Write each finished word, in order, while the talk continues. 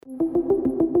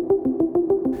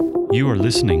You are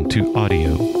listening to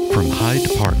audio from Hyde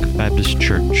Park Baptist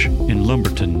Church in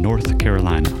Lumberton, North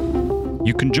Carolina.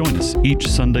 You can join us each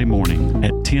Sunday morning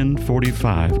at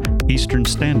 10:45 Eastern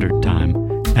Standard Time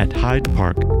at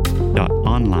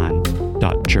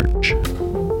hydepark.online.church.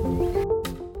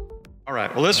 All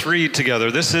right, well, let's read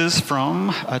together. This is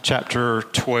from chapter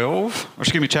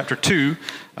 2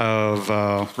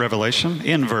 of Revelation,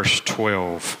 in verse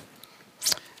 12.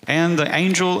 And the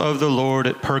angel of the Lord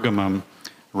at Pergamum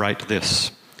write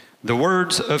this: the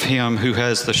words of him who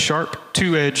has the sharp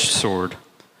two-edged sword.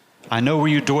 I know where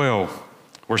you dwell,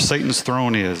 where Satan's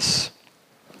throne is.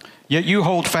 Yet you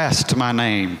hold fast to my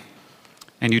name,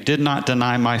 and you did not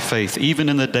deny my faith, even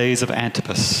in the days of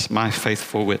Antipas, my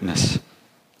faithful witness,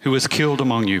 who was killed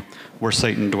among you, where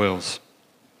Satan dwells.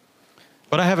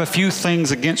 But I have a few things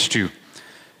against you.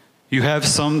 You have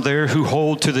some there who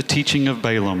hold to the teaching of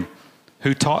Balaam,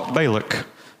 who taught Balak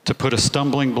to put a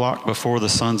stumbling block before the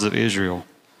sons of Israel,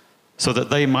 so that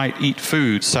they might eat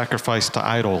food sacrificed to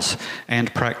idols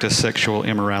and practice sexual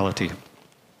immorality.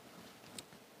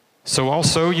 So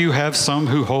also you have some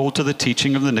who hold to the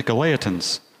teaching of the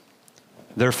Nicolaitans.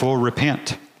 Therefore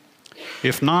repent.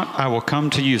 If not, I will come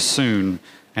to you soon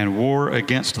and war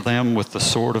against them with the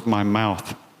sword of my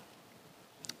mouth.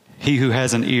 He who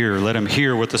has an ear, let him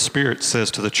hear what the Spirit says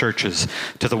to the churches.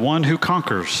 To the one who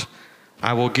conquers,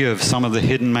 I will give some of the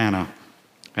hidden manna,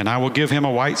 and I will give him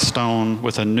a white stone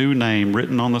with a new name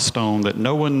written on the stone that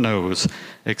no one knows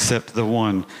except the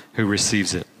one who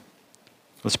receives it.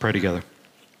 Let's pray together.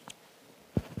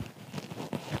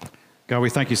 God, we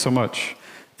thank you so much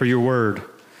for your word,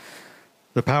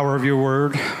 the power of your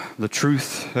word, the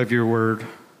truth of your word,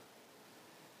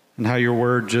 and how your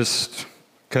word just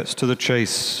cuts to the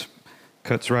chase,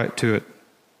 cuts right to it,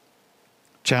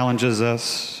 challenges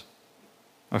us,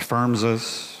 affirms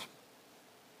us,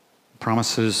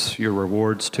 promises your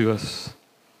rewards to us.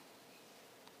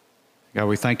 God,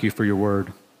 we thank you for your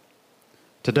word.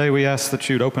 Today we ask that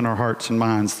you'd open our hearts and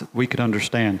minds that we could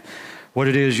understand what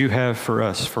it is you have for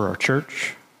us, for our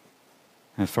church,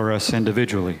 and for us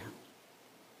individually.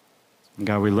 And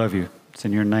God, we love you. It's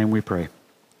in your name we pray.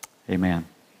 Amen.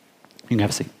 You can have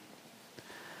a seat.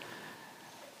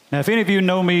 Now, if any of you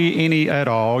know me any at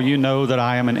all, you know that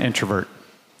I am an introvert.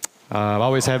 I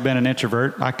always have been an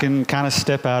introvert. I can kind of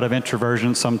step out of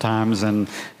introversion sometimes and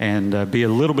be a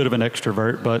little bit of an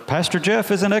extrovert, but Pastor Jeff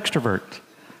is an extrovert.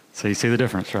 So you see the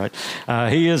difference, right?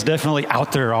 He is definitely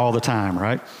out there all the time,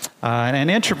 right? And an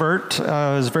introvert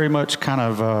is very much kind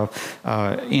of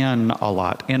inward a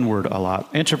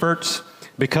lot. Introverts,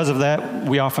 because of that,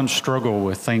 we often struggle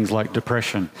with things like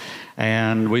depression,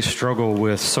 and we struggle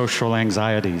with social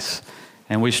anxieties,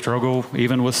 and we struggle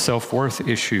even with self-worth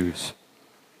issues.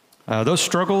 Those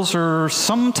struggles are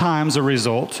sometimes a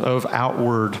result of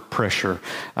outward pressure,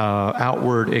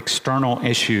 outward external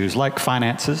issues like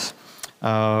finances,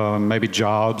 maybe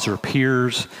jobs or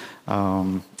peers,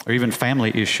 or even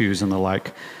family issues and the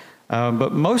like.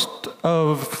 But most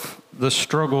of the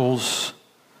struggles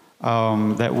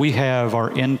that we have are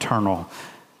internal,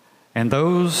 and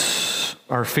those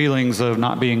are feelings of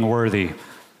not being worthy,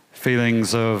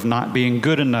 feelings of not being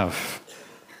good enough,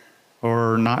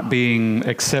 or not being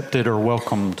accepted or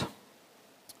welcomed,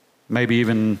 maybe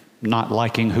even not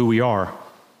liking who we are.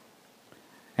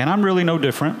 And I'm really no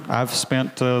different. I've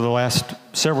spent the last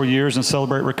several years in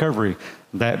Celebrate Recovery.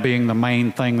 That being the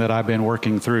main thing that I've been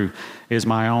working through is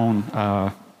my own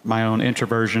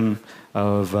introversion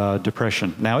of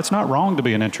depression. Now, it's not wrong to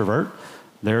be an introvert.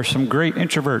 There are some great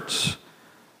introverts.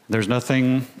 There's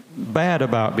nothing bad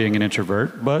about being an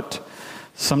introvert, but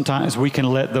sometimes we can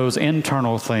let those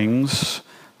internal things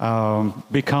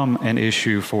become an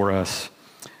issue for us.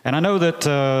 And I know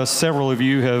that several of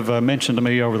you have mentioned to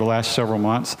me over the last several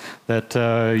months that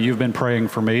you've been praying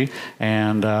for me,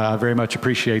 and I very much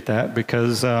appreciate that,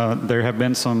 because there have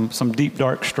been some deep,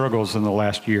 dark struggles in the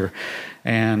last year,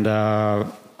 and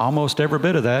almost every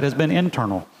bit of that has been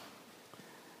internal.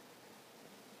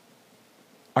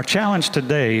 Our challenge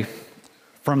today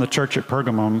from the church at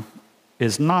Pergamum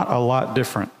is not a lot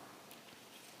different,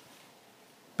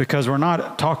 because we're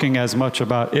not talking as much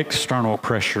about external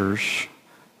pressures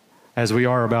as we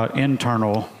are about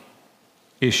internal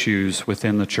issues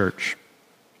within the church.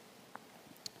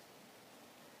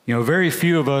 You know, very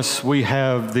few of us, we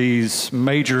have these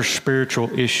major spiritual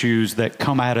issues that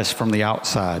come at us from the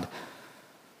outside.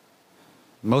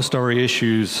 Most of our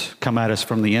issues come at us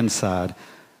from the inside,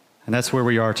 and that's where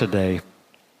we are today.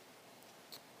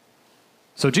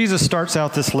 So Jesus starts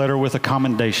out this letter with a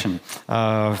commendation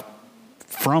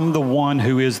from the one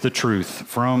who is the truth,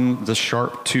 from the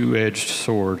sharp two-edged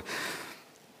sword.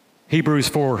 Hebrews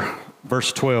 4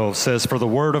 verse 12 says, "For the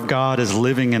word of God is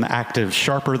living and active,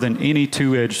 sharper than any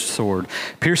two-edged sword,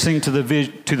 piercing to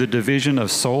the division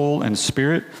of soul and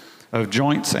spirit, of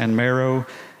joints and marrow,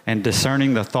 and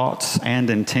discerning the thoughts and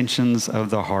intentions of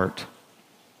the heart."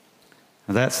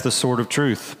 Now, that's the sword of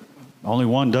truth. Only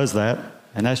one does that,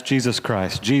 and that's Jesus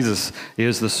Christ. Jesus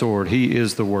is the sword. He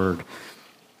is the word.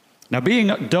 Now,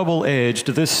 being double-edged,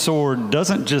 this sword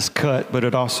doesn't just cut, but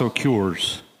it also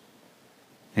cures.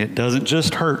 It doesn't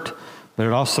just hurt, but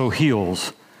it also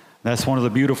heals. That's one of the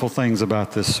beautiful things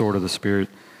about this sword of the Spirit,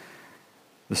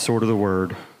 the sword of the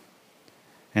Word.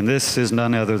 And this is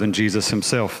none other than Jesus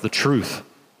himself, the truth.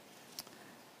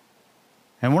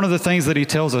 And one of the things that he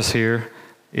tells us here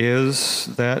is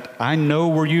that I know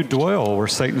where you dwell, where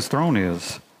Satan's throne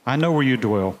is. I know where you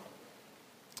dwell.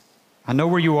 I know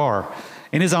where you are.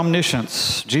 In his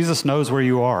omniscience, Jesus knows where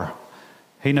you are.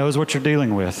 He knows what you're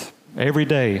dealing with every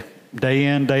day, day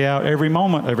in, day out, every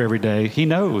moment of every day. He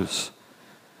knows.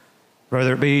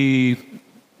 Whether it be,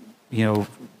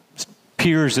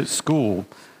 peers at school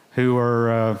who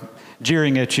are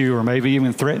jeering at you or maybe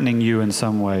even threatening you in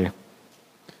some way.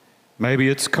 Maybe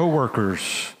it's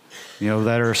coworkers,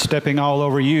 that are stepping all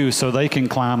over you so they can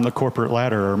climb the corporate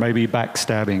ladder, or maybe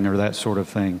backstabbing or that sort of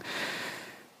thing.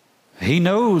 He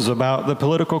knows about the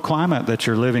political climate that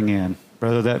you're living in,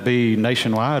 whether that be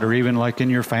nationwide or even like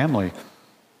in your family,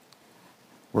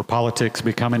 where politics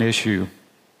become an issue.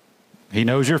 He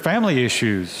knows your family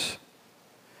issues.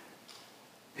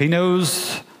 He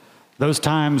knows those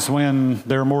times when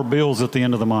there are more bills at the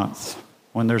end of the month,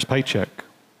 when there's paycheck.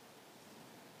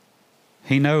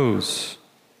 He knows.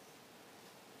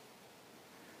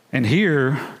 And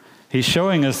here, he's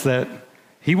showing us that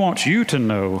he wants you to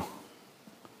know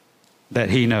that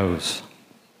he knows,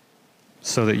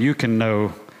 so that you can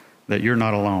know that you're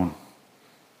not alone.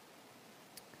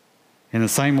 In the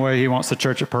same way, he wants the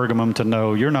church at Pergamum to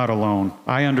know you're not alone.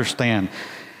 I understand.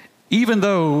 Even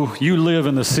though you live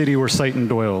in the city where Satan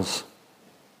dwells.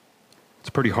 It's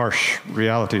a pretty harsh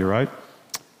reality, right?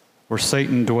 Where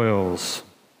Satan dwells.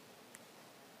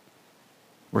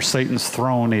 Where Satan's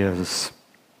throne is.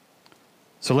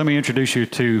 So let me introduce you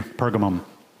to Pergamum.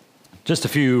 Just a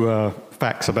few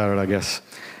facts about it, I guess.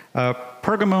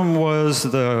 Pergamum was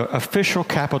the official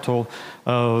capital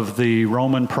of the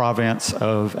Roman province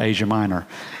of Asia Minor.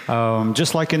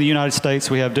 Just like in the United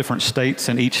States, we have different states,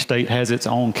 and each state has its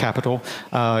own capital.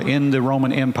 In the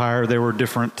Roman Empire, there were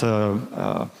different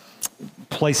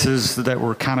places that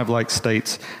were kind of like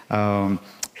states.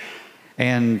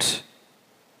 And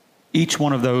each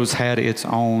one of those had its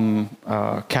own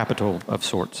capital of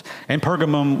sorts. And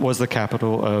Pergamum was the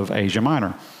capital of Asia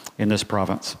Minor in this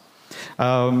province.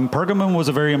 Pergamum was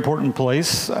a very important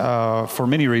place for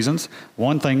many reasons.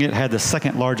 One thing, it had the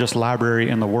second largest library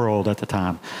in the world at the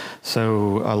time.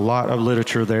 So a lot of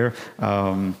literature there.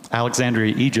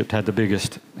 Alexandria, Egypt had the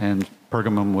biggest, and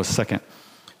Pergamum was second.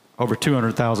 Over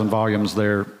 200,000 volumes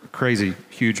there. Crazy,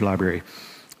 huge library.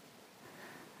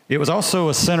 It was also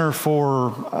a center for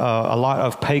a lot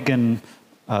of pagan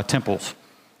temples.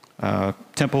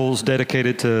 Temples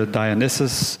dedicated to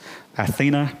Dionysus,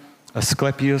 Athena,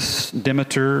 Asclepius,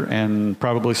 Demeter, and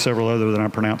probably several other that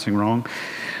I'm pronouncing wrong.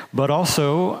 But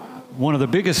also, one of the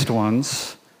biggest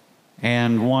ones,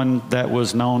 and one that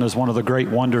was known as one of the great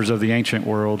wonders of the ancient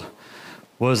world,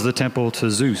 was the temple to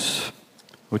Zeus,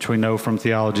 which we know from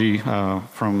theology,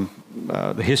 from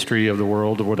the history of the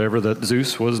world or whatever, that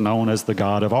Zeus was known as the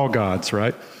god of all gods,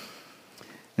 right?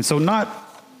 And so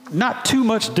not too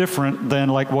much different than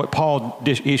like what Paul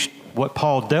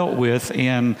dealt with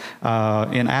in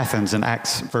Athens in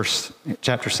Acts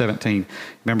chapter 17.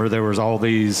 Remember, there was all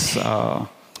these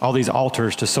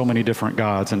altars to so many different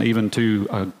gods, and even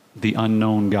to the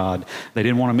unknown God. They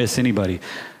didn't want to miss anybody.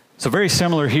 So very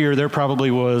similar here, there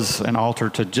probably was an altar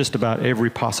to just about every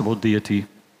possible deity.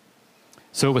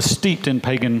 So it was steeped in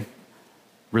pagan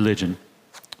religion.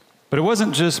 But it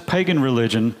wasn't just pagan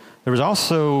religion, there was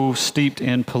also steeped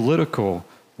in political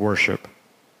worship.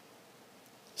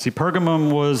 See,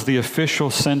 Pergamum was the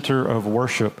official center of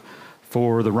worship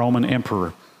for the Roman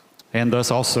emperor, and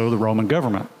thus also the Roman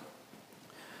government.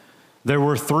 There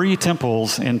were 3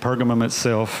 temples in Pergamum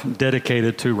itself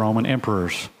dedicated to Roman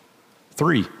emperors.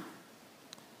 3.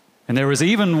 And there was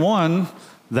even one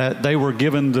that they were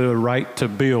given the right to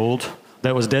build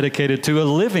that was dedicated to a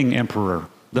living emperor,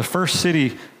 the first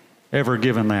city ever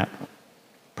given that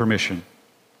permission.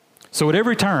 So at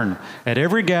every turn, at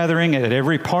every gathering, at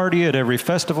every party, at every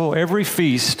festival, every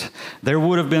feast, there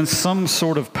would have been some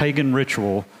sort of pagan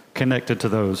ritual connected to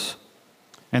those.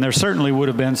 And there certainly would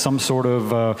have been some sort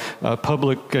of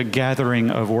public gathering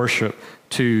of worship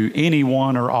to any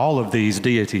one or all of these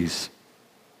deities.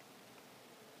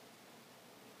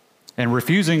 And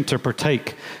refusing to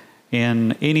partake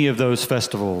in any of those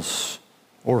festivals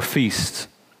or feasts,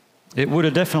 it would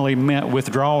have definitely meant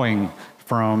withdrawing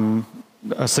from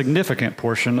a significant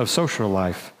portion of social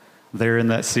life there in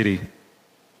that city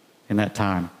in that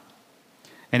time.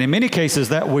 And in many cases,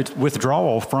 that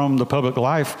withdrawal from the public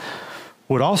life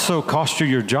would also cost you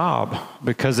your job,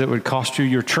 because it would cost you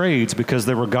your trades, because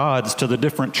there were gods to the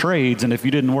different trades. And if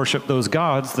you didn't worship those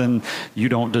gods, then you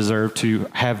don't deserve to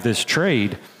have this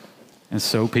trade. And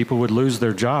so people would lose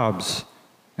their jobs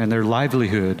and their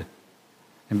livelihood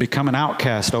and become an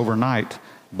outcast overnight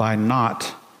by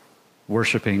not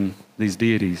worshiping these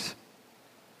deities.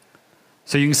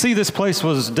 So you can see this place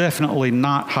was definitely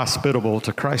not hospitable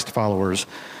to Christ followers,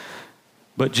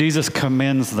 but Jesus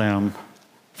commends them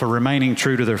for remaining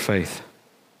true to their faith.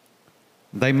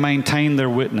 They maintained their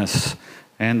witness,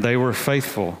 and they were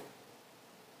faithful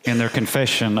in their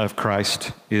confession of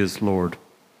Christ is Lord.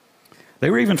 They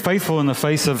were even faithful in the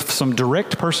face of some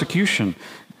direct persecution.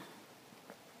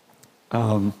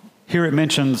 Here it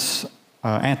mentions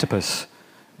Antipas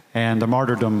and the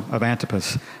martyrdom of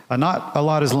Antipas. Not a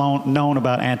lot is known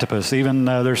about Antipas. Even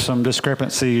there's some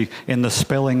discrepancy in the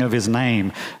spelling of his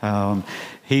name.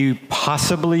 He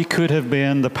possibly could have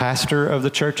been the pastor of the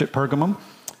church at Pergamum.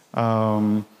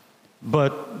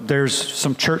 But there's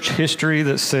some church history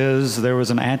that says there was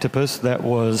an Antipas that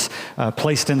was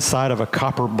placed inside of a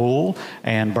copper bull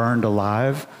and burned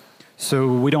alive.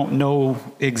 So we don't know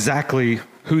exactly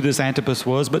who this Antipas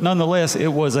was, but nonetheless, it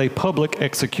was a public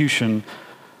execution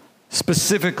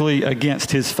specifically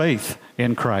against his faith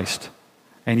in Christ.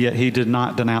 And yet he did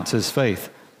not denounce his faith.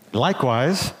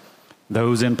 Likewise,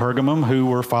 those in Pergamum who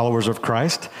were followers of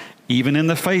Christ, even in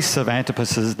the face of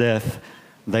Antipas's death,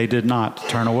 they did not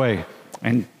turn away.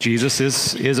 And Jesus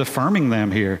is affirming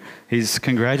them here. He's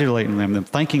congratulating them,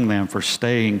 thanking them for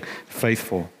staying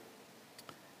faithful.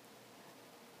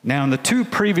 Now, in the two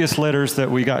previous letters that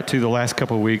we got to the last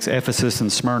couple of weeks, Ephesus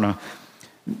and Smyrna,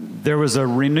 there was a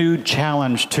renewed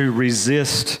challenge to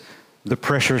resist the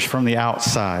pressures from the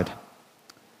outside.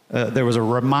 There was a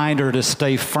reminder to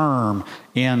stay firm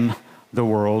in the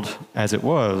world as it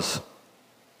was,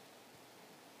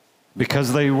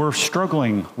 because they were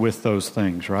struggling with those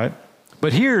things, right?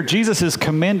 But here, Jesus is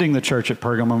commending the church at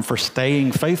Pergamum for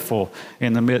staying faithful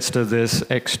in the midst of this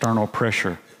external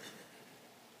pressure.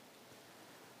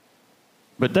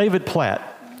 But David Platt,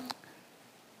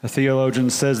 a theologian,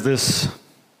 says this: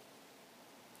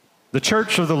 the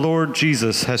Church of the Lord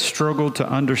Jesus has struggled to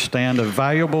understand a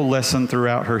valuable lesson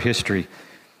throughout her history.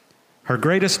 Her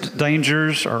greatest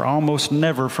dangers are almost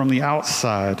never from the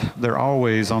outside. They're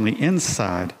always on the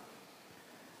inside.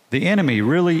 The enemy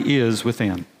really is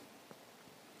within.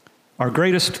 Our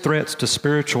greatest threats to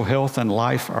spiritual health and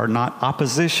life are not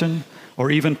opposition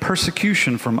or even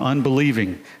persecution from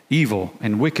unbelieving, evil,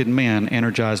 and wicked men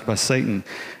energized by Satan.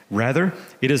 Rather,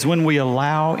 it is when we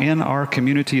allow in our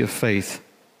community of faith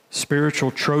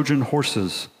spiritual Trojan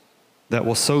horses that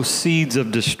will sow seeds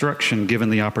of destruction given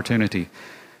the opportunity.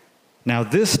 Now,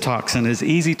 this toxin is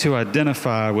easy to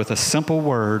identify with a simple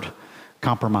word: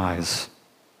 compromise.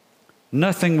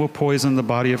 Nothing will poison the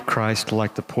body of Christ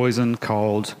like the poison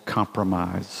called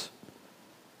compromise.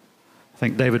 I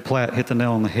think David Platt hit the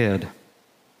nail on the head.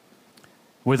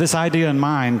 With this idea in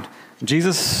mind,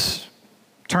 Jesus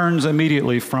turns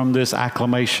immediately from this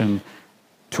acclamation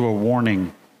to a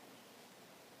warning.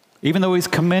 Even though he's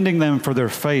commending them for their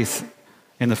faith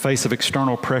in the face of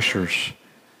external pressures,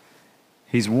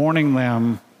 he's warning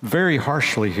them very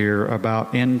harshly here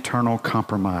about internal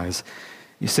compromise.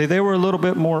 You see, they were a little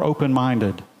bit more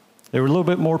open-minded. They were a little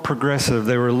bit more progressive.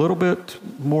 They were a little bit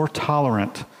more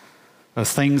tolerant of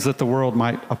things that the world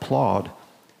might applaud.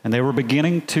 And they were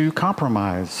beginning to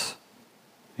compromise.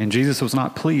 And Jesus was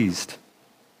not pleased.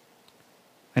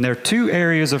 And there are two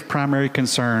areas of primary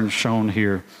concern shown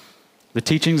here: the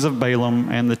teachings of Balaam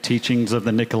and the teachings of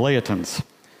the Nicolaitans.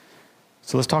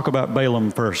 So let's talk about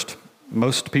Balaam first.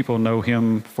 Most people know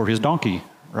him for his donkey,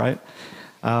 right?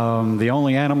 The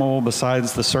only animal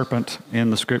besides the serpent in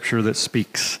the scripture that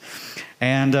speaks.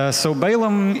 And so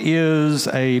Balaam is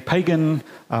a pagan,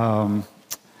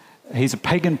 he's a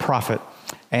pagan prophet.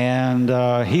 And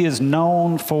he is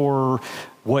known for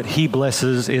what he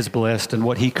blesses is blessed and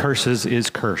what he curses is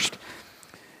cursed.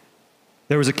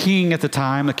 There was a king at the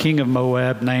time, a king of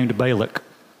Moab named Balak.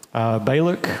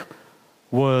 Balak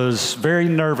was very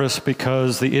nervous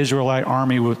because the Israelite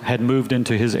army had moved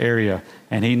into his area,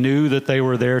 and he knew that they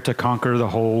were there to conquer the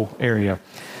whole area.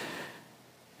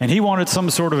 And he wanted some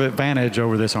sort of advantage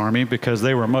over this army because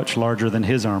they were much larger than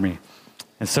his army.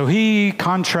 And so he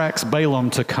contracts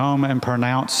Balaam to come and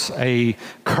pronounce a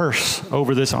curse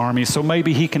over this army so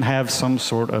maybe he can have some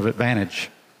sort of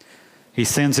advantage. He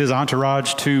sends his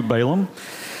entourage to Balaam.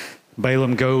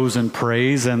 Balaam goes and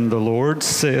prays, and the Lord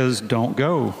says, don't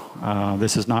go.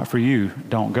 This is not for you.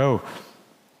 Don't go.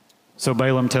 So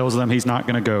Balaam tells them he's not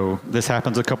going to go. This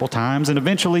happens a couple times, and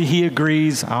eventually he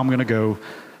agrees, I'm going to go.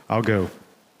 I'll go.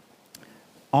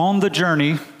 On the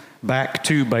journey back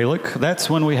to Balak, that's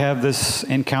when we have this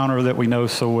encounter that we know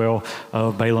so well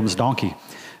of Balaam's donkey.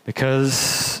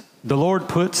 Because the Lord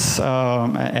puts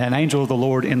an angel of the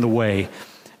Lord in the way.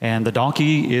 And the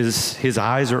donkey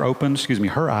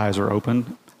her eyes are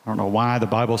open. I don't know why the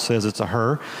Bible says it's a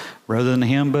her rather than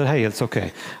him, but hey, it's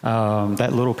okay.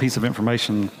 That little piece of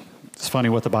information, it's funny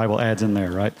what the Bible adds in there,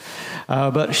 right?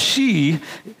 But she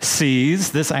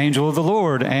sees this angel of the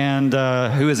Lord and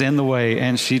who is in the way,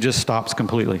 and she just stops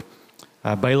completely.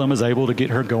 Balaam is able to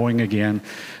get her going again.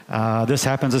 This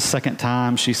happens a second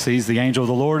time. She sees the angel of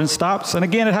the Lord and stops. And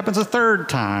again, it happens a third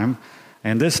time.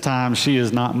 And this time, she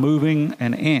is not moving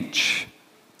an inch.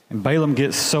 And Balaam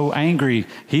gets so angry,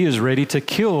 he is ready to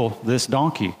kill this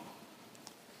donkey.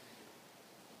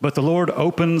 But the Lord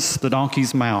opens the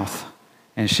donkey's mouth.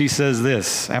 And she says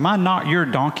this, am I not your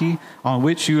donkey on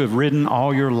which you have ridden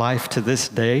all your life to this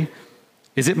day?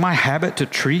 Is it my habit to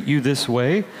treat you this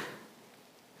way?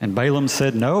 And Balaam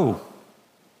said, no.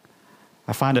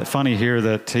 I find it funny here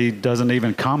that he doesn't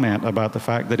even comment about the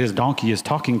fact that his donkey is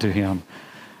talking to him.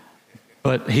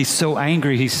 But he's so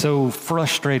angry, he's so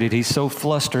frustrated, he's so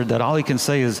flustered that all he can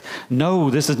say is,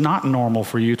 no, this is not normal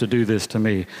for you to do this to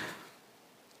me.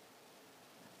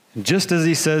 And just as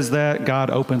he says that,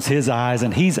 God opens his eyes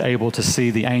and he's able to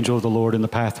see the angel of the Lord in the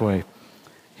pathway.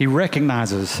 He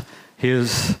recognizes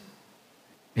his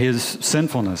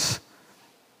sinfulness.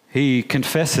 He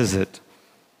confesses it.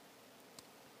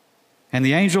 And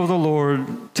the angel of the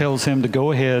Lord tells him to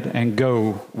go ahead and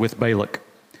go with Balak.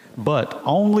 But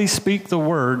only speak the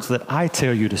words that I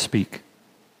tell you to speak.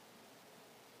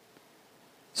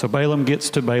 So Balaam gets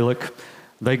to Balak.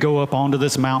 They go up onto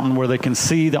this mountain where they can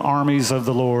see the armies of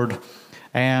the Lord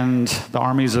and the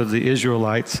armies of the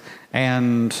Israelites.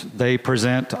 And they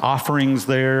present offerings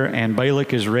there. And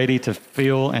Balak is ready to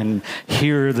feel and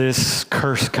hear this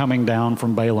curse coming down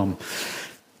from Balaam.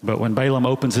 But when Balaam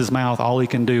opens his mouth, all he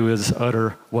can do is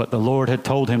utter what the Lord had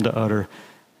told him to utter.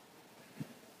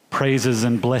 Praises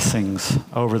and blessings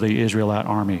over the Israelite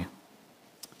army.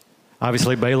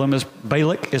 Obviously,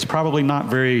 Balak is probably not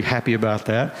very happy about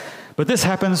that. But this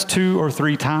happens 2 or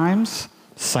 3 times.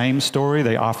 Same story.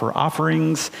 They offer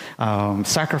offerings,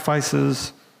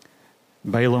 sacrifices.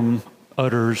 Balaam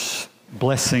utters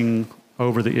blessing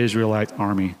over the Israelite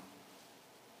army.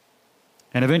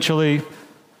 And eventually,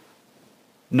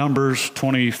 Numbers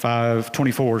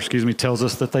 24, tells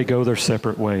us that they go their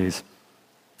separate ways.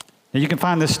 Now, you can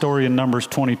find this story in Numbers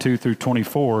 22 through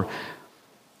 24.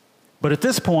 But at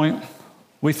this point,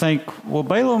 we think, well,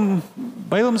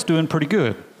 Balaam's doing pretty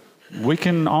good. We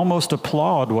can almost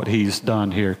applaud what he's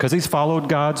done here because he's followed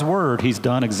God's word. He's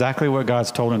done exactly what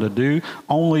God's told him to do.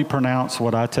 Only pronounce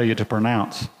what I tell you to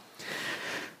pronounce.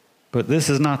 But this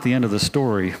is not the end of the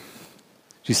story.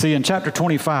 You see, in chapter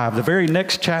 25, the very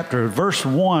next chapter, verse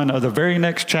 1 of the very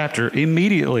next chapter,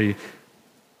 immediately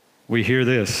we hear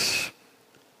this.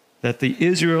 That the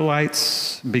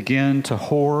Israelites begin to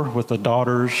whore with the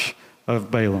daughters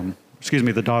of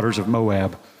the daughters of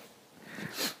Moab.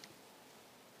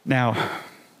 Now,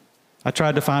 I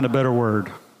tried to find a better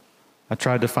word. I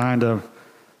tried to find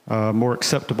a more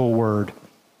acceptable word.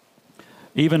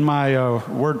 Even my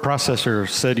word processor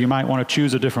said you might want to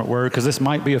choose a different word because this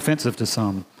might be offensive to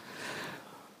some.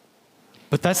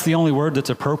 But that's the only word that's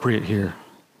appropriate here.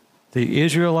 The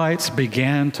Israelites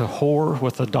began to whore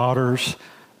with the daughters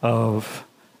of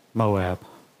Moab.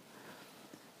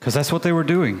 Because that's what they were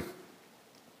doing.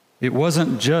 It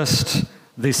wasn't just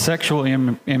the sexual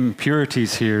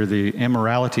impurities here, the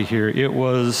immorality here. It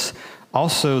was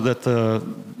also that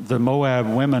the Moab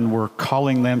women were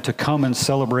calling them to come and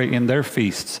celebrate in their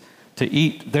feasts, to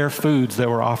eat their foods that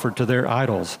were offered to their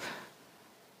idols.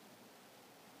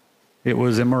 It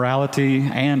was immorality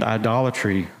and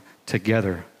idolatry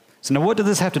together. So now what did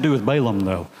this have to do with Balaam,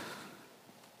 though?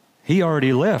 He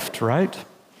already left, right?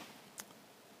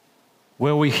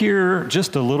 Well, we hear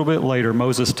just a little bit later,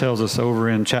 Moses tells us over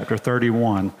in chapter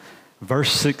 31,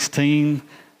 verse 16,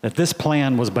 that this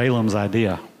plan was Balaam's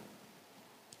idea.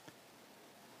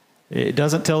 It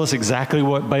doesn't tell us exactly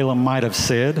what Balaam might have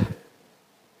said,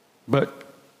 but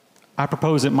I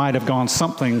propose it might have gone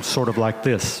something sort of like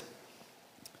this,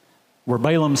 where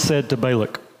Balaam said to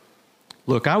Balak,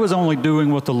 look, I was only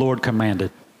doing what the Lord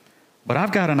commanded. But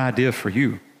I've got an idea for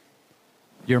you.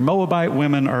 Your Moabite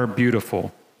women are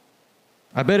beautiful.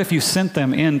 I bet if you sent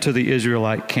them into the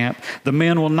Israelite camp, the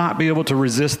men will not be able to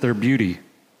resist their beauty.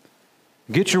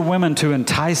 Get your women to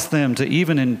entice them to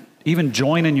even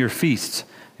join in your feasts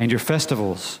and your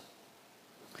festivals.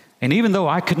 And even though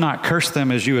I could not curse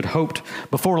them as you had hoped,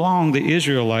 before long the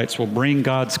Israelites will bring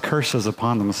God's curses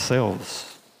upon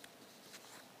themselves.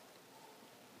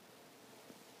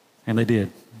 And they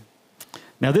did.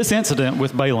 Now this incident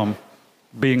with Balaam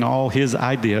being all his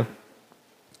idea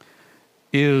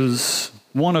is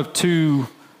one of two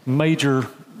major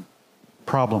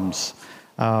problems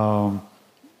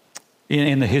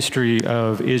in the history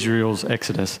of Israel's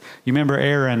Exodus. You remember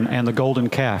Aaron and the golden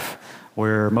calf,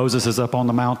 where Moses is up on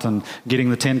the mountain getting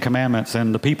the 10 Commandments,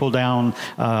 and the people down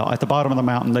at the bottom of the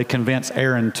mountain, they convince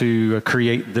Aaron to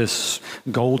create this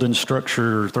golden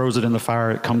structure, throws it in the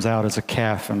fire, it comes out as a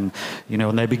calf, and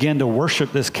they begin to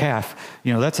worship this calf.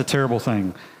 That's a terrible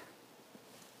thing.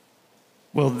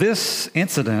 Well, this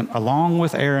incident, along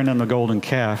with Aaron and the golden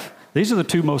calf, these are the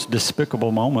two most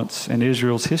despicable moments in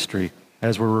Israel's history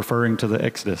as we're referring to the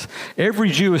Exodus. Every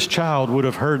Jewish child would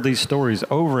have heard these stories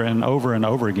over and over and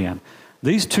over again.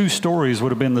 These two stories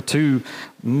would have been the two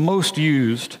most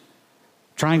used,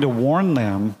 trying to warn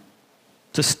them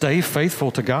to stay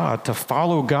faithful to God, to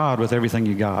follow God with everything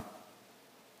you got.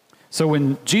 So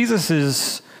when Jesus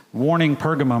is warning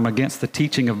Pergamum against the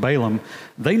teaching of Balaam,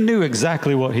 they knew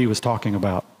exactly what he was talking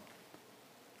about.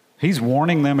 He's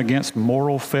warning them against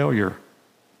moral failure.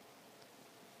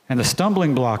 And the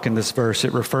stumbling block in this verse,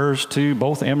 it refers to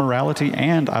both immorality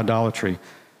and idolatry.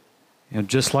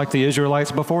 Just like the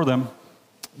Israelites before them,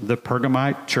 the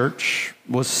Pergamite church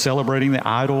was celebrating the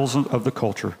idols of the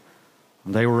culture.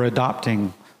 They were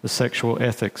adopting the sexual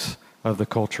ethics of the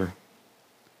culture.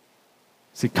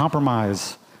 See,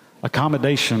 compromise,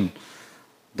 accommodation,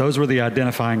 those were the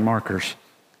identifying markers.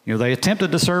 They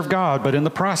attempted to serve God, but in the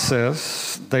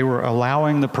process, they were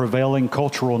allowing the prevailing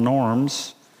cultural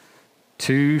norms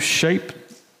to shape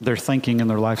their thinking and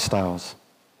their lifestyles.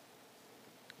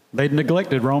 They'd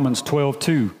neglected Romans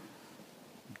 12:2.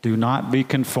 Do not be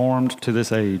conformed to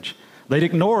this age. They'd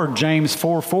ignored James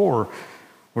 4:4,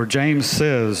 where James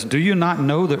says, do you not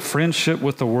know that friendship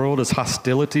with the world is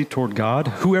hostility toward God?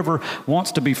 Whoever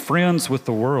wants to be friends with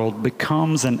the world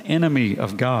becomes an enemy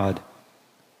of God.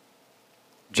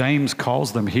 James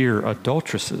calls them here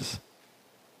adulteresses.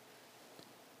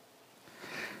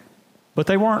 But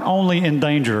they weren't only in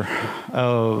danger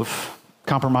of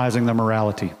compromising their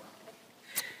morality.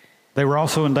 They were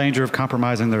also in danger of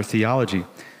compromising their theology.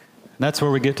 And that's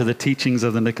where we get to the teachings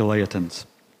of the Nicolaitans.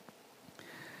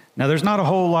 Now, there's not a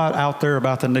whole lot out there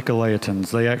about the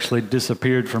Nicolaitans. They actually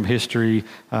disappeared from history,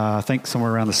 I think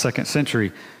somewhere around the 2nd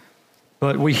century.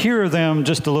 But we hear of them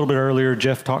just a little bit earlier.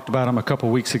 Jeff talked about them a couple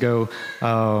weeks ago.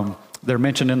 They're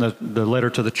mentioned in the letter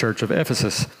to the church of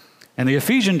Ephesus. And the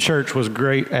Ephesian church was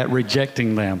great at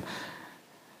rejecting them.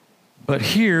 But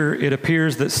here it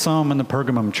appears that some in the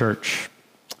Pergamum church,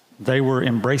 they were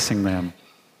embracing them.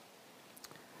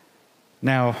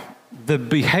 Now, the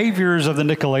behaviors of the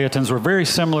Nicolaitans were very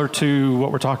similar to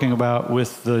what we're talking about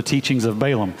with the teachings of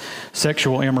Balaam.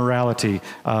 Sexual immorality,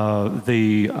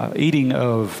 the eating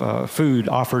of food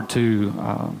offered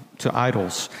to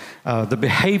idols. The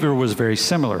behavior was very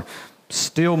similar.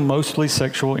 Still mostly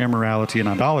sexual immorality and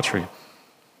idolatry.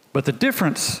 But the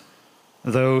difference,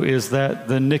 though, is that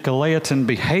the Nicolaitan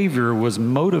behavior was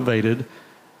motivated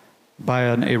by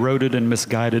an eroded and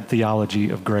misguided theology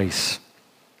of grace.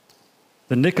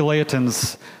 The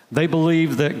Nicolaitans, they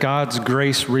believed that God's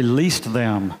grace released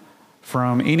them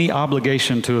from any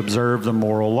obligation to observe the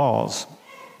moral laws.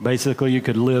 Basically, you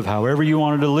could live however you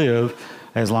wanted to live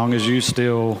as long as you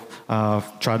still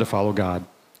tried to follow God,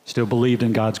 still believed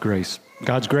in God's grace.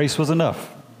 God's grace was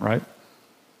enough, right?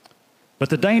 But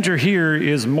the danger here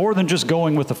is more than just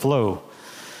going with the flow.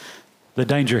 The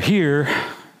danger here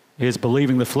is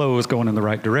believing the flow is going in the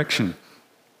right direction.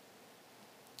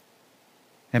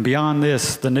 And beyond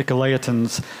this, the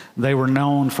Nicolaitans, they were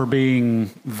known for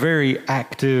being very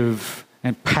active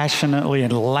and passionately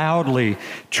and loudly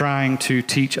trying to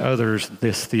teach others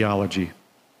this theology.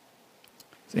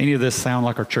 Does any of this sound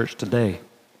like our church today?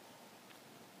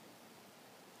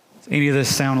 Does any of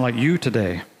this sound like you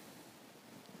today?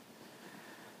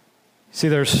 See,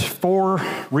 there's 4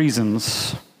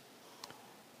 reasons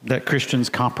that Christians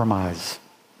compromise.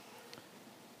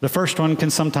 The first one can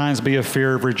sometimes be a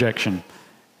fear of rejection.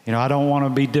 I don't want to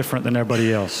be different than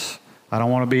everybody else. I don't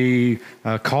want to be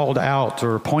called out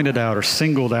or pointed out or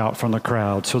singled out from the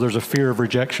crowd. So there's a fear of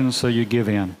rejection, so you give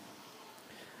in.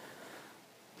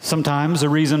 Sometimes the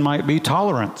reason might be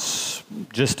tolerance,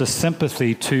 just a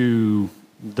sympathy to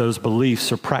those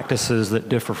beliefs or practices that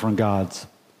differ from God's.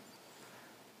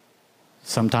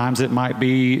 Sometimes it might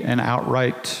be an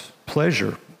outright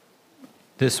pleasure,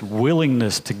 this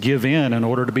willingness to give in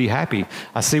order to be happy.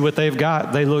 I see what they've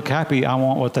got, they look happy, I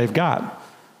want what they've got.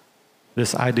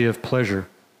 This idea of pleasure.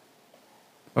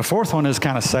 A fourth one is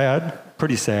kind of sad,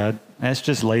 pretty sad, and it's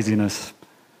just laziness.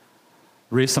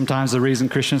 Sometimes the reason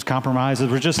Christians compromise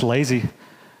is we're just lazy,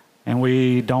 and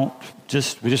we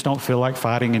just don't feel like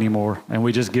fighting anymore, and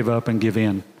we just give up and give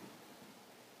in.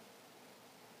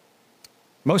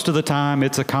 Most of the time,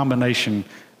 it's a combination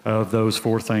of those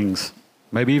four things,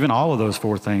 maybe even all of those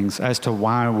four things, as to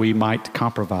why we might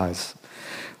compromise.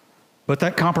 But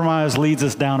that compromise leads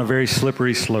us down a very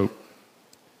slippery slope,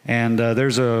 and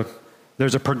there's a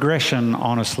progression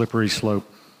on a slippery slope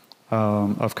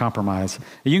of compromise.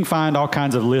 You can find all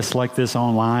kinds of lists like this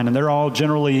online, and they're all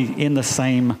generally in the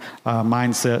same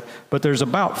mindset, but there's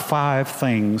about 5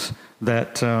 things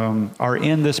that are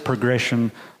in this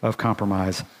progression of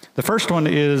compromise. The first one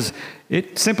is,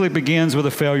 it simply begins with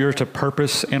a failure to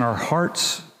purpose in our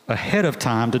hearts ahead of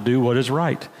time to do what is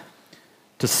right,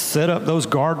 to set up those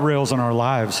guardrails in our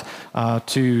lives,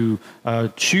 to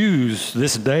choose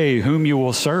this day whom you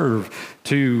will serve,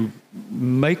 to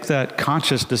make that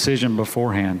conscious decision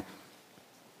beforehand.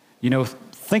 You know,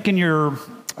 thinking you're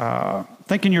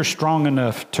strong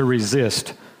enough to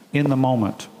resist in the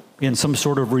moment, in some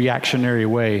sort of reactionary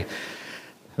way,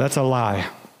 that's a lie.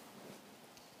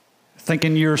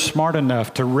 Thinking you're smart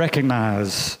enough to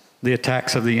recognize the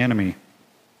attacks of the enemy,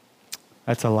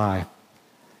 that's a lie.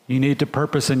 You need to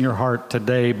purpose in your heart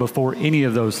today before any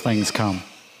of those things come.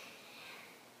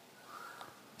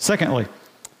 Secondly,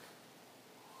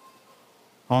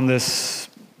 on this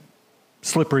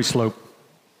slippery slope,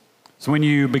 is when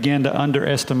you begin to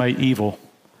underestimate evil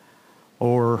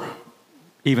or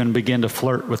even begin to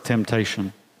flirt with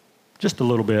temptation. Just a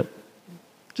little bit.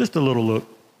 Just a little look.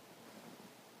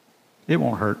 It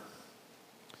won't hurt.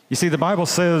 You see, the Bible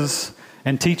says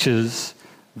and teaches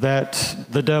that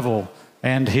the devil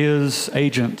and his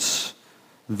agents,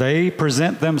 they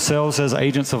present themselves as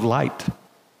agents of light.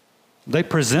 They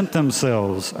present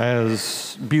themselves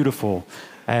as beautiful,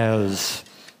 as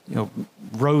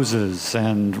roses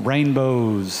and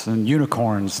rainbows and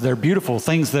unicorns. They're beautiful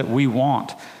things that we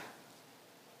want.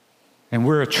 And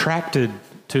we're attracted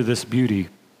to this beauty,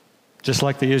 just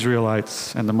like the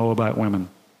Israelites and the Moabite women.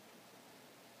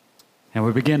 And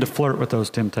we begin to flirt with those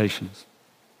temptations.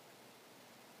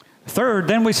 Third,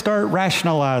 then we start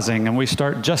rationalizing and we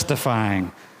start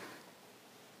justifying.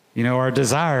 Our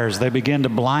desires, they begin to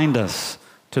blind us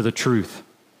to the truth.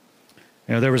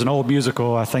 There was an old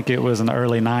musical, I think it was in the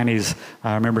early 90s,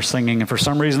 I remember singing, and for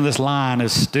some reason this line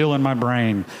is still in my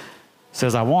brain. It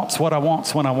says, I wants what I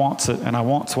wants when I wants it, and I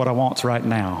wants what I wants right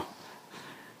now.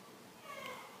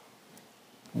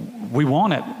 We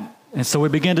want it. And so we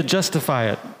begin to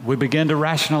justify it. We begin to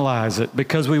rationalize it.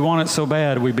 Because we want it so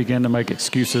bad, we begin to make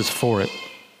excuses for it.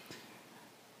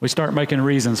 We start making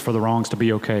reasons for the wrongs to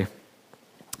be okay.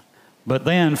 But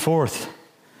then, fourth,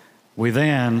 we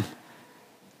then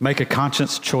make a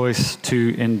conscious choice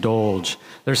to indulge.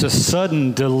 There's a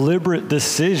sudden, deliberate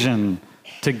decision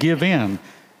to give in.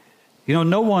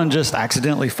 No one just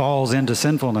accidentally falls into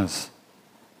sinfulness.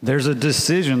 There's a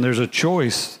decision, there's a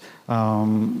choice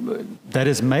that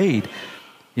is made.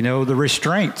 The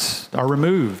restraints are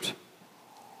removed.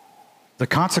 The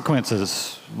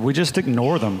consequences, we just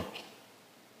ignore them.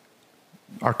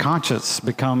 Our conscience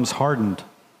becomes hardened,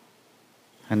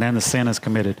 and then the sin is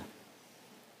committed.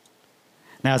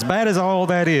 Now, as bad as all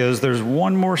that is, there's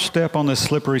one more step on this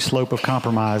slippery slope of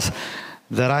compromise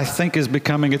that I think is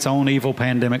becoming its own evil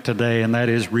pandemic today, and that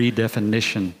is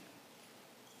redefinition.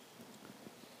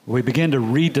 We begin to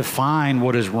redefine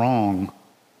what is wrong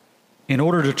in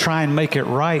order to try and make it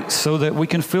right so that we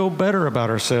can feel better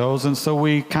about ourselves, and so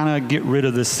we kind of get rid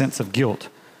of this sense of guilt.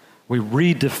 We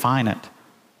redefine it.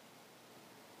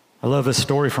 I love this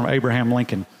story from Abraham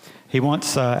Lincoln. He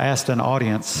once asked an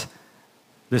audience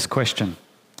this question: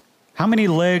 how many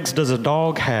legs does a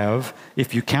dog have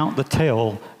if you count the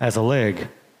tail as a leg?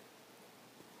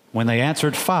 When they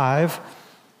answered 5,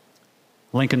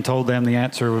 Lincoln told them the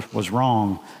answer was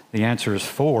wrong. The answer is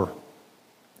 4.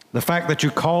 The fact that you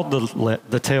called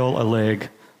the tail a leg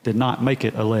did not make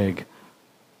it a leg.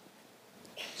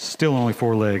 Still only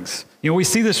 4 legs. We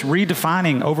see this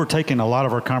redefining overtaking a lot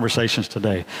of our conversations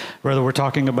today. Whether we're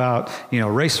talking about,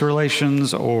 race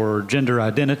relations or gender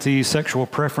identity, sexual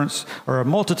preference, or a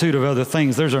multitude of other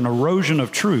things, there's an erosion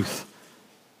of truth.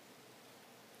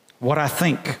 What I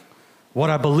think, what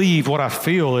I believe, what I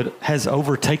feel, it has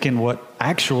overtaken what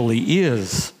actually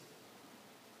is.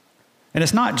 And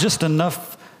it's not just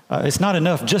enough, it's not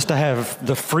enough just to have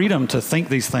the freedom to think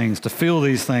these things, to feel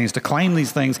these things, to claim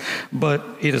these things, but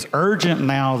it is urgent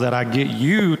now that I get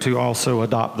you to also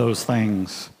adopt those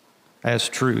things as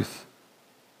truth.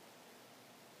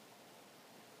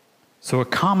 So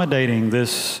accommodating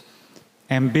this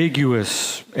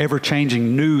ambiguous,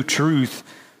 ever-changing new truth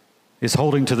is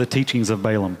holding to the teachings of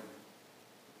Balaam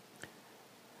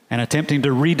and attempting to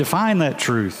redefine that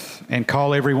truth and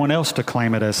call everyone else to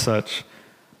claim it as such.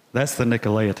 That's the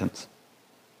Nicolaitans.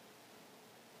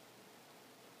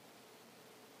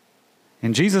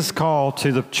 And Jesus' call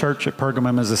to the church at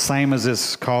Pergamum is the same as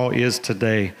this call is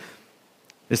today.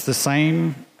 It's the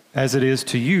same as it is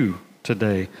to you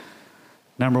today.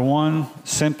 Number one,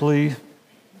 simply,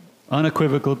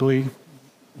 unequivocally,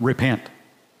 repent.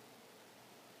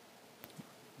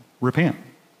 Repent.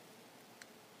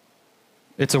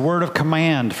 It's a word of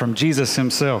command from Jesus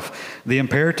himself. The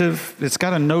imperative, it's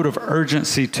got a note of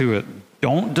urgency to it.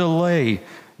 Don't delay.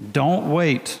 Don't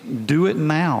wait. Do it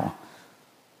now.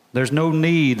 There's no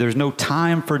need, there's no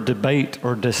time for debate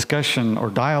or discussion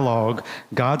or dialogue.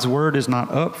 God's word is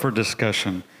not up for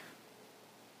discussion.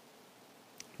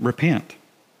 Repent.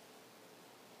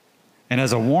 And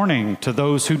as a warning to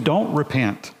those who don't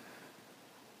repent,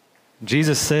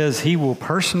 Jesus says he will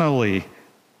personally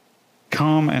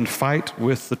come and fight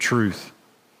with the truth.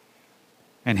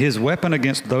 And his weapon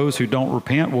against those who don't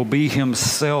repent will be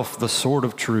himself, the sword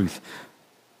of truth.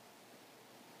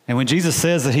 And when Jesus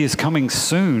says that he is coming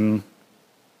soon,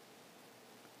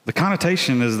 the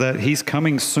connotation is that he's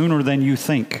coming sooner than you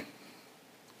think,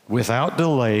 without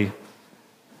delay,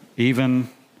 even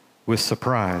with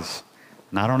surprise.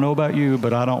 And I don't know about you,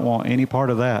 but I don't want any part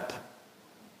of that.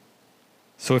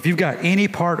 So if you've got any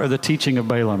part of the teaching of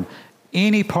Balaam,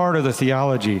 any part of the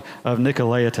theology of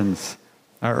Nicolaitans,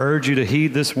 I urge you to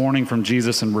heed this warning from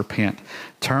Jesus and repent.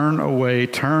 Turn away,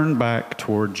 turn back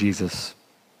toward Jesus.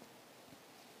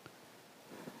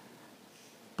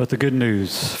 But the good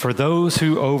news, for those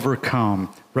who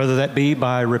overcome, whether that be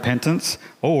by repentance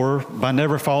or by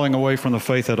never falling away from the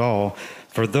faith at all,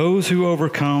 for those who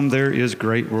overcome, there is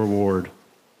great reward.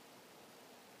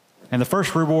 And the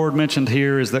first reward mentioned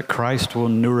here is that Christ will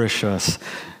nourish us.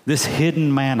 This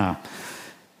hidden manna.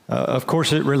 Of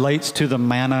course, it relates to the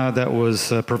manna that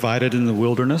was provided in the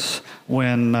wilderness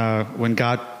when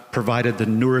God provided the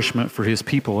nourishment for his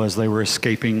people as they were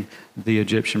escaping the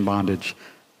Egyptian bondage.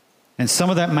 And some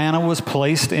of that manna was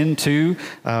placed into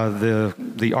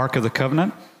the Ark of the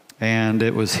Covenant, and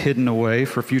it was hidden away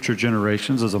for future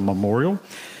generations as a memorial.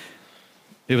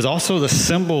 It was also the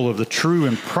symbol of the true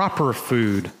and proper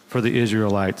food for the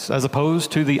Israelites, as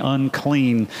opposed to the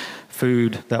unclean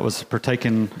food that was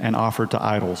partaken and offered to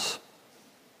idols.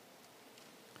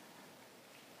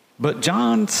 But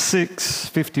John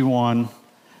 6:51,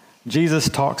 Jesus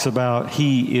talks about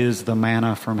he is the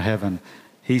manna from heaven.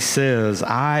 He says,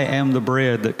 I am the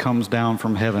bread that comes down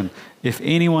from heaven. If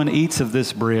anyone eats of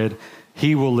this bread,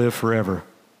 he will live forever.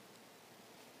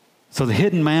 So the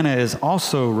hidden manna is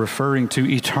also referring to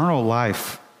eternal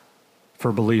life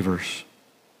for believers.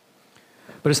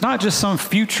 But it's not just some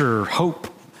future hope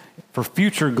for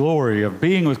future glory of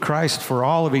being with Christ for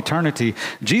all of eternity.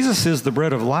 Jesus is the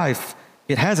bread of life.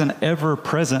 It has an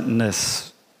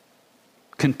ever-presentness,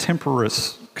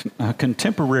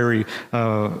 contemporary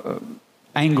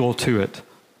angle to it.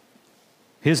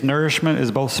 His nourishment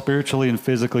is both spiritually and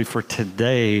physically for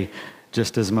today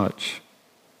just as much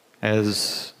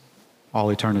as all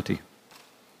eternity.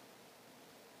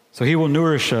 So he will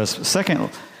nourish us. Second,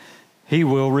 he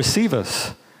will receive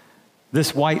us.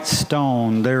 This white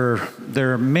stone, there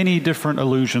are many different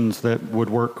allusions that would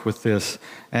work with this,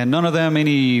 and none of them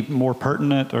any more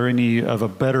pertinent or any of a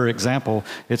better example.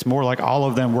 It's more like all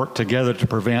of them work together to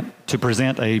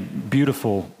present a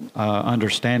beautiful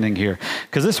understanding here.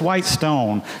 Because this white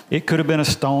stone, it could have been a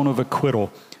stone of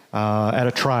acquittal at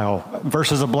a trial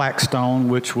versus a black stone,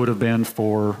 which would have been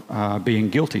for being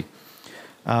guilty.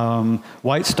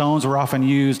 White stones were often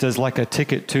used as like a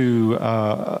ticket to,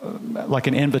 like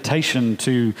an invitation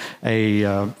to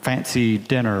a fancy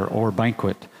dinner or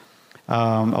banquet.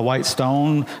 A white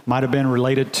stone might have been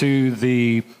related to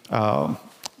the, what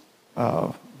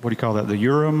do you call that? The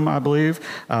Urim, I believe,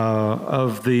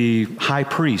 of the high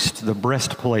priest, the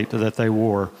breastplate that they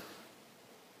wore.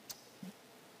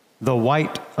 The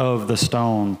white of the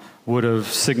stone would have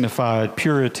signified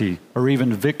purity or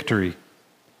even victory.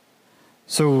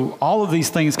 So all of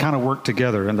these things kind of work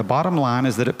together. And the bottom line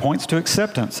is that it points to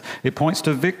acceptance. It points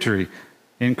to victory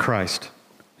in Christ.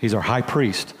 He's our high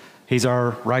priest. He's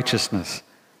our righteousness.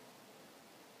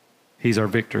 He's our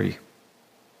victory.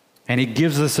 And he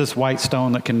gives us this white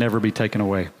stone that can never be taken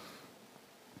away.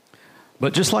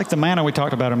 But just like the manna we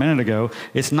talked about a minute ago,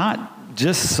 it's not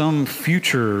just some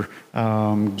future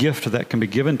gift that can be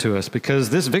given to us, because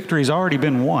this victory's already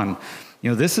been won.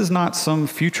 This is not some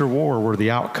future war where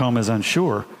the outcome is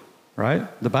unsure, right?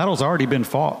 The battle's already been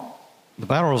fought. The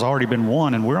battle has already been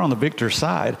won, and we're on the victor's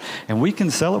side, and we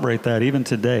can celebrate that even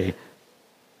today.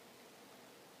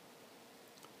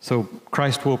 So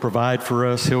Christ will provide for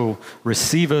us. He'll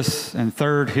receive us. And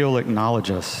third, he'll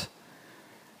acknowledge us.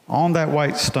 On that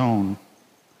white stone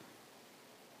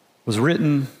was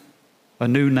written a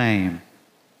new name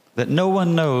that no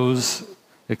one knows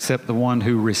except the one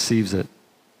who receives it.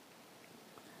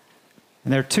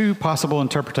 And there are two possible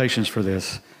interpretations for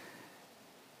this.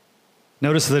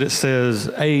 Notice that it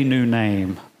says a new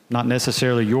name, not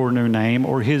necessarily your new name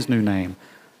or his new name.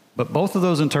 But both of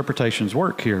those interpretations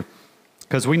work here,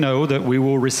 because we know that we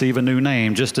will receive a new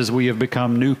name. Just as we have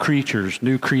become new creatures,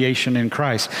 new creation in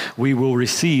Christ, we will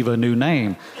receive a new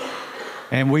name.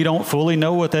 And we don't fully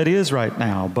know what that is right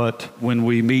now, but when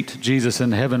we meet Jesus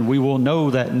in heaven, we will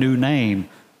know that new name.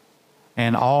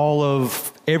 And all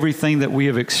of everything that we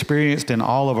have experienced in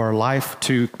all of our life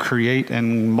to create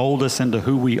and mold us into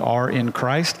who we are in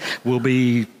Christ will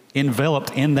be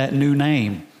enveloped in that new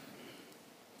name.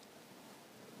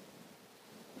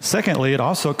 Secondly, it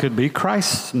also could be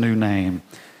Christ's new name,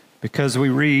 because we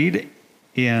read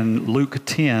in Luke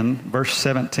 10, verse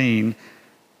 17,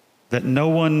 that no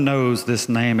one knows this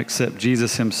name except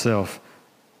Jesus himself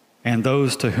and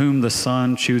those to whom the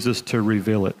Son chooses to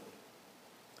reveal it.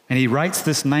 And he writes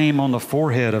this name on the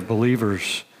forehead of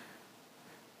believers.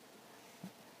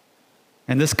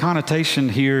 And this connotation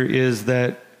here is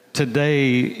that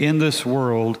today in this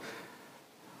world,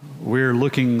 we're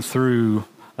looking through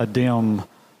a dim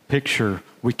picture.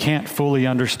 We can't fully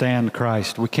understand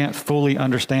Christ. We can't fully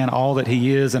understand all that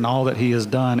he is and all that he has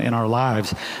done in our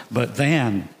lives. But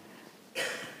then,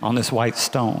 on this white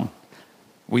stone,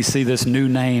 we see this new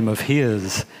name of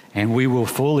his, and we will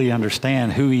fully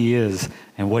understand who he is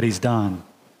and what he's done.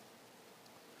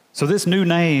 So this new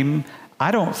name,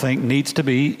 I don't think needs to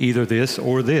be either this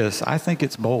or this. I think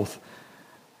it's both.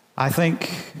 I think,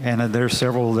 and there's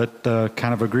several that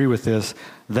kind of agree with this,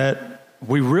 that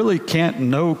we really can't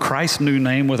know Christ's new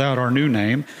name without our new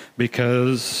name,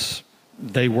 because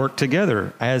they work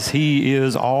together. As he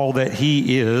is all that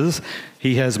he is,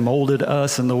 he has molded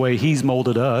us in the way he's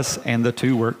molded us, and the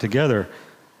two work together.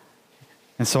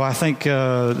 And so I think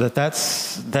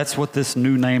that's what this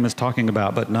new name is talking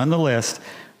about. But nonetheless,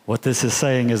 what this is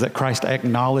saying is that Christ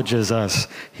acknowledges us.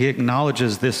 He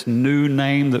acknowledges this new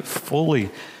name that fully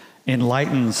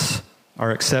enlightens our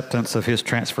acceptance of his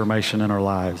transformation in our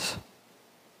lives.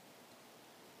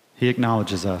 He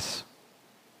acknowledges us.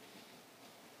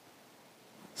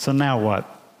 So now what?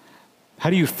 How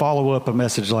do you follow up a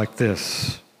message like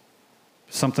this?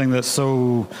 Something that's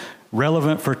so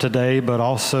relevant for today, but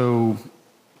also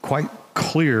quite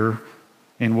clear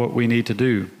in what we need to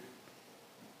do.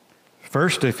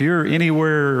 First, if you're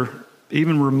anywhere,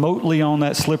 even remotely on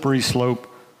that slippery slope,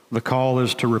 the call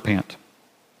is to repent.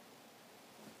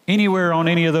 Anywhere on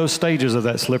any of those stages of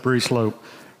that slippery slope,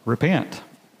 repent.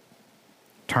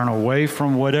 Turn away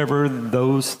from whatever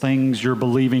those things you're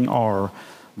believing are.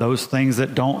 Those things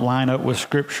that don't line up with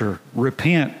Scripture.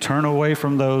 Repent, turn away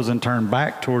from those, and turn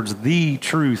back towards the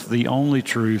truth, the only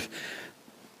truth,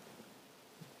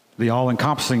 the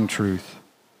all-encompassing truth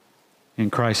in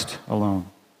Christ alone.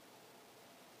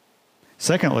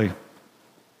 Secondly,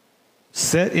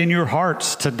 set in your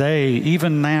hearts today,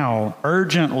 even now,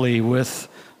 urgently, with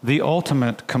the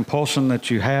ultimate compulsion that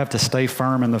you have to stay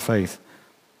firm in the faith.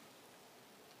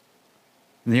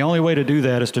 And the only way to do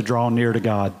that is to draw near to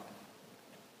God.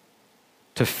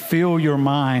 To fill your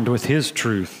mind with his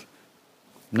truth.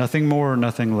 Nothing more,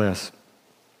 nothing less.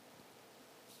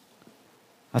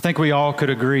 I think we all could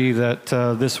agree that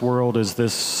this world is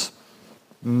this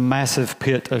massive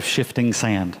pit of shifting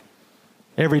sand.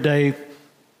 Every day,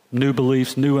 new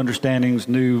beliefs, new understandings,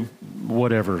 new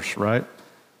whatevers, right?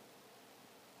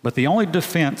 But the only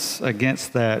defense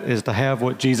against that is to have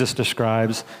what Jesus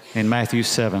describes in Matthew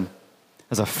 7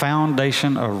 as a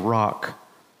foundation of rock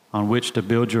on which to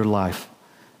build your life.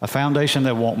 A foundation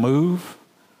that won't move,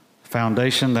 a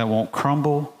foundation that won't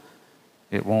crumble,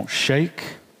 it won't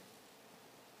shake,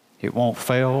 it won't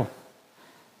fail,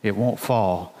 it won't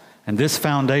fall. And this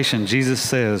foundation, Jesus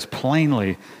says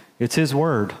plainly, it's his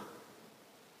word.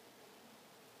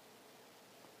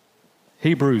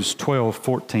 Hebrews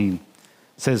 12:14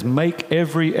 says, "Make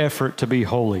every effort to be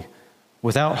holy.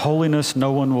 Without holiness,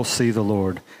 no one will see the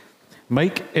Lord."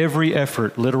 Make every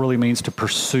effort literally means to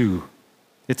pursue,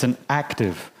 It's an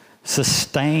active,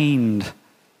 sustained,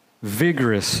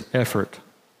 vigorous effort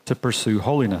to pursue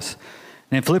holiness.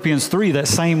 And in Philippians 3, that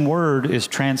same word is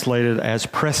translated as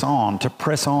press on, to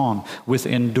press on with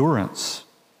endurance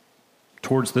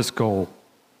towards this goal.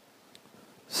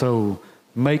 So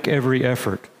make every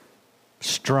effort,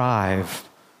 strive,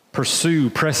 pursue,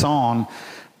 press on.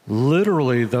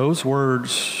 Literally, those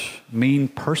words mean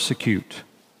persecute.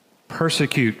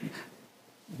 Persecute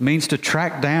means to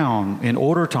track down in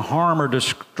order to harm or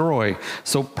destroy.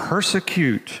 So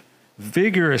persecute,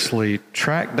 vigorously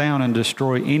track down and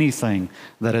destroy anything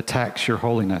that attacks your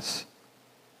holiness.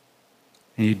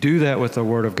 And you do that with the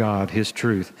Word of God, His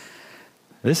truth.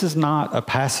 This is not a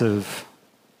passive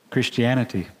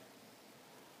Christianity.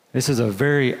 This is a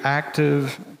very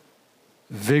active,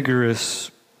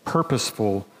 vigorous,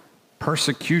 purposeful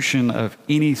persecution of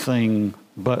anything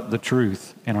but the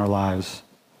truth in our lives.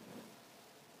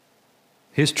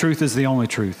 His truth is the only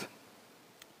truth.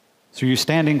 So you're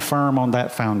standing firm on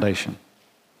that foundation?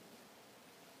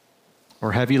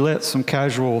 Or have you let some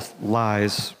casual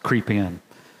lies creep in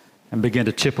and begin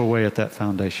to chip away at that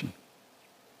foundation?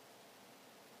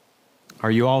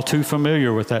 Are you all too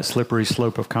familiar with that slippery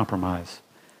slope of compromise?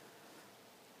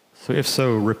 So if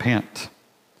so, repent,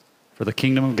 for the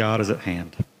kingdom of God is at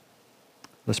hand.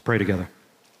 Let's pray together.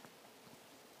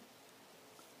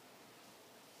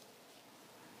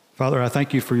 Father, I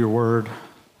thank you for your word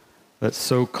that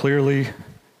so clearly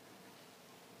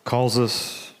calls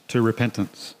us to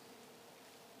repentance,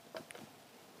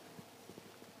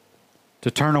 to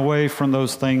turn away from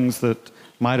those things that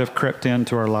might have crept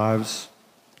into our lives,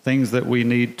 things that we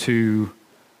need to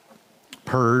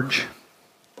purge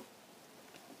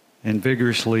and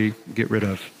vigorously get rid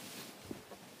of.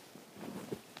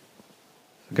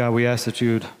 God, we ask that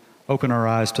you would open our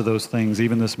eyes to those things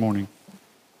even this morning.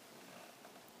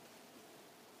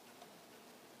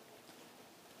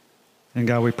 And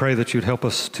God, we pray that you'd help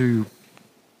us to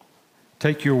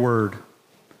take your word,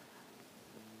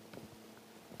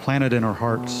 plant it in our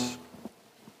hearts,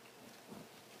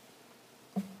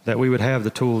 that we would have the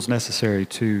tools necessary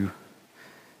to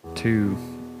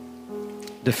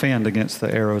defend against the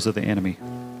arrows of the enemy.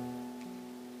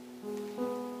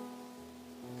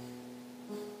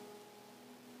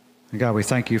 And God, we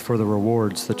thank you for the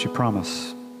rewards that you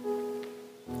promise.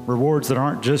 Rewards that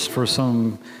aren't just for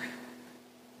some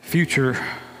future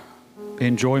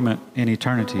enjoyment in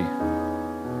eternity,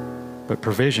 but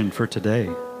provision for today.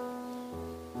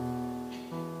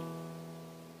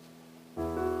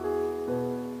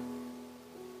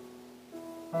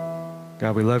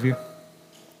 God, we love you.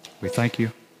 We thank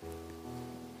you.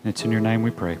 And it's in your name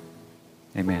we pray.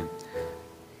 Amen.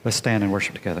 Let's stand and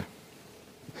worship together.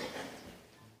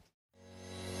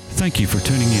 Thank you for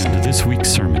tuning in to this week's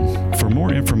sermon. For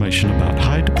more information about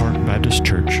Hyde Park Baptist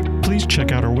Church, please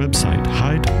check out our website,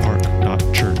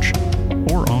 hydepark.church,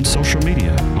 or on social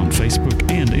media on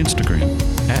Facebook and Instagram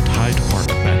 @Hyde Park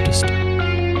Baptist.